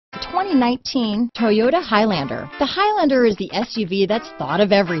2019 Toyota Highlander. The Highlander is the SUV that's thought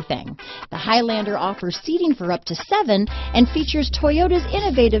of everything. The Highlander offers seating for up to 7 and features Toyota's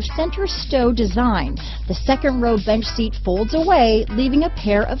innovative center stow design. The second row bench seat folds away, leaving a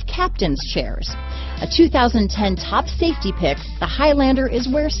pair of captain's chairs. A 2010 top safety pick, the Highlander is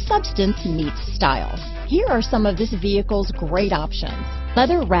where substance meets style. Here are some of this vehicle's great options: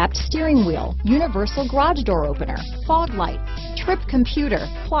 leather-wrapped steering wheel, universal garage door opener, fog lights, trip computer,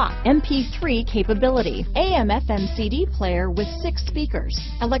 clock, MP3 capability, AM/FM CD player with 6 speakers,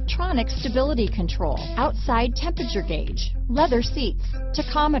 electronic stability control, outside temperature gauge, leather seats,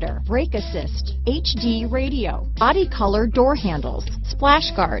 tachometer, brake assist, HD radio, body color door handles,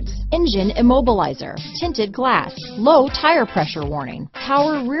 splash guards, engine immobilizer, tinted glass, low tire pressure warning,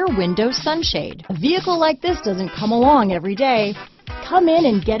 power rear window sunshade. A vehicle like this doesn't come along every day. Come in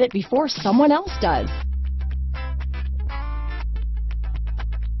and get it before someone else does.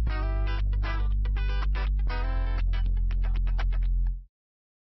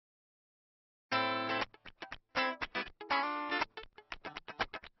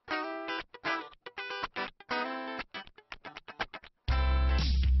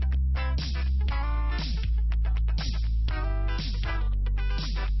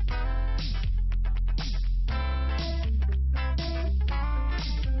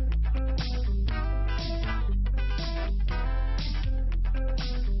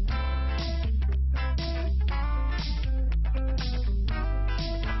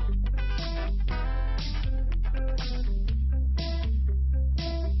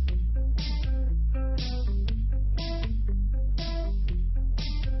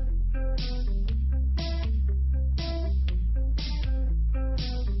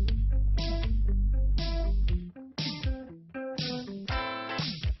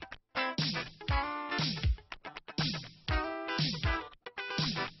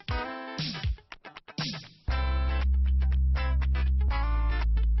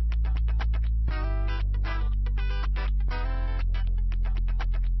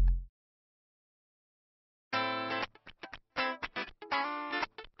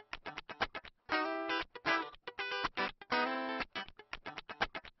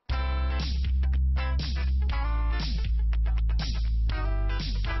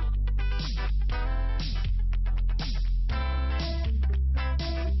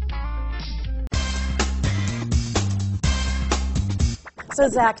 So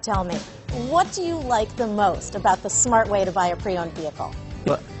Zach, tell me, what do you like the most about the smart way to buy a pre-owned vehicle?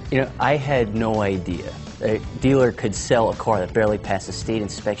 Well, I had no idea a dealer could sell a car that barely passed a state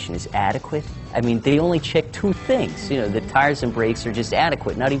inspection as adequate. I mean, they only check 2 things. The tires and brakes are just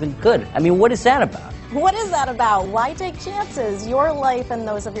adequate, not even good. I mean, what is that about? What is that about? Why take chances? Your life and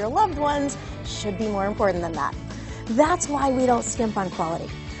those of your loved ones should be more important than that. That's why we don't skimp on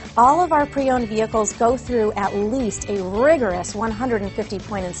quality. All of our pre-owned vehicles go through at least a rigorous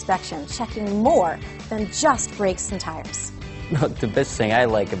 150-point inspection, checking more than just brakes and tires. The best thing I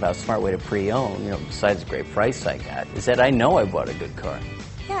like about Smart Way to Pre-Own, besides the great price I got, is that I know I bought a good car.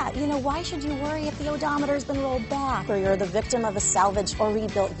 Yeah, why should you worry if the odometer's been rolled back, or you're the victim of a salvaged or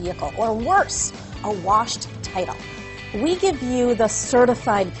rebuilt vehicle, or worse, a washed title? We give you the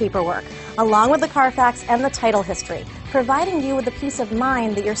certified paperwork, along with the Carfax and the title history, providing you with the peace of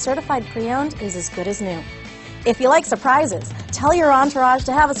mind that your certified pre-owned is as good as new. If you like surprises, tell your entourage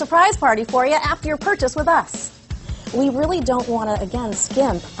to have a surprise party for you after your purchase with us. We really don't want to, again,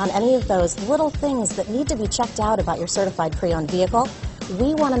 skimp on any of those little things that need to be checked out about your certified pre-owned vehicle.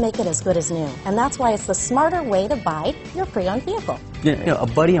 We want to make it as good as new, and that's why it's the smarter way to buy your pre-owned vehicle. A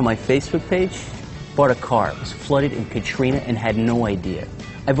buddy on my Facebook page bought a car, was flooded in Katrina, and had no idea.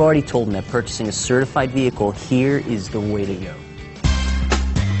 I've already told him that purchasing a certified vehicle here is the way to go.